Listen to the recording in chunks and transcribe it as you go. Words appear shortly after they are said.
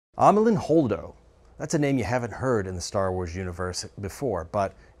Admiral Holdo. That's a name you haven't heard in the Star Wars universe before,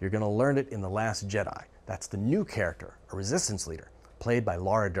 but you're going to learn it in The Last Jedi. That's the new character, a resistance leader, played by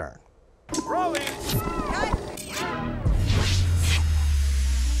Cara Delevigne. Rolling.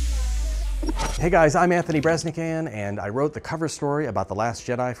 Hey guys, I'm Anthony Bresnikan, and I wrote the cover story about The Last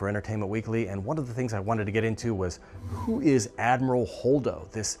Jedi for Entertainment Weekly, and one of the things I wanted to get into was who is Admiral Holdo,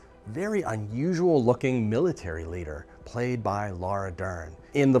 this very unusual looking military leader played by Cara Delevigne.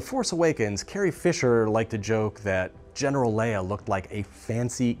 In The Force Awakens, Carrie Fisher liked to joke that General Leia looked like a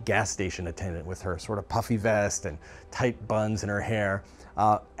fancy gas station attendant with her sort of puffy vest and tight buns in her hair.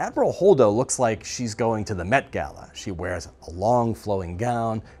 Admiral Holdo looks like she's going to the Met Gala. She wears a long flowing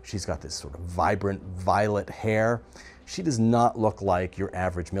gown. She's got this sort of vibrant violet hair. She does not look like your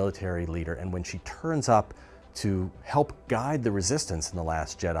average military leader, and when she turns up to help guide the resistance in The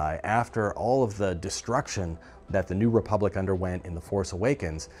Last Jedi after all of the destruction that the New Republic underwent in The Force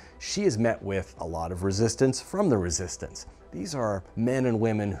Awakens, she is met with a lot of resistance from the resistance. These are men and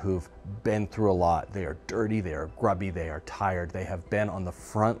women who've been through a lot. They are dirty, they are grubby, they are tired. They have been on the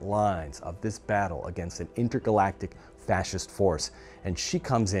front lines of this battle against an intergalactic fascist force. And she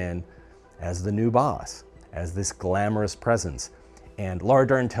comes in as the new boss, as this glamorous presence. And Cara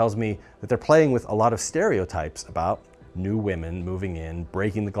Delevigne tells me that they're playing with a lot of stereotypes about new women moving in,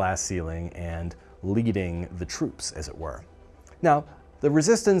 breaking the glass ceiling, and leading the troops, as it were. Now, the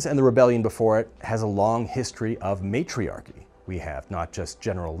resistance and the rebellion before it has a long history of matriarchy. We have not just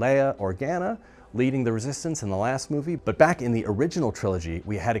General Leia Organa leading the resistance in the last movie, but back in the original trilogy,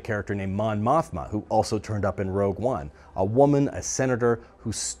 we had a character named Mon Mothma who also turned up in Rogue One, a woman, a senator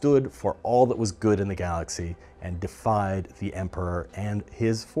who stood for all that was good in the galaxy and defied the Emperor and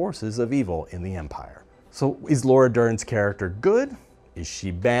his forces of evil in the Empire. So is Cara Delevigne's character good? Is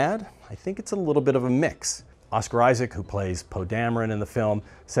she bad? I think it's a little bit of a mix. Oscar Isaac, who plays Poe Dameron in the film,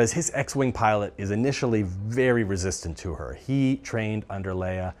 says his X-Wing pilot is initially very resistant to her. He trained under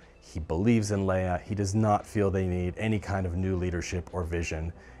Leia. He believes in Leia. He does not feel they need any kind of new leadership or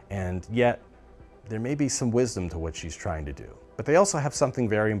vision. And yet, there may be some wisdom to what she's trying to do. But they also have something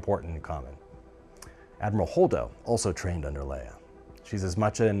very important in common. Admiral Holdo also trained under Leia. She's as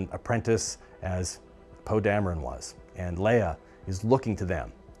much an apprentice as Poe Dameron was. And Leia is looking to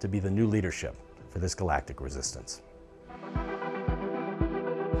them to be the new leadership for this galactic resistance.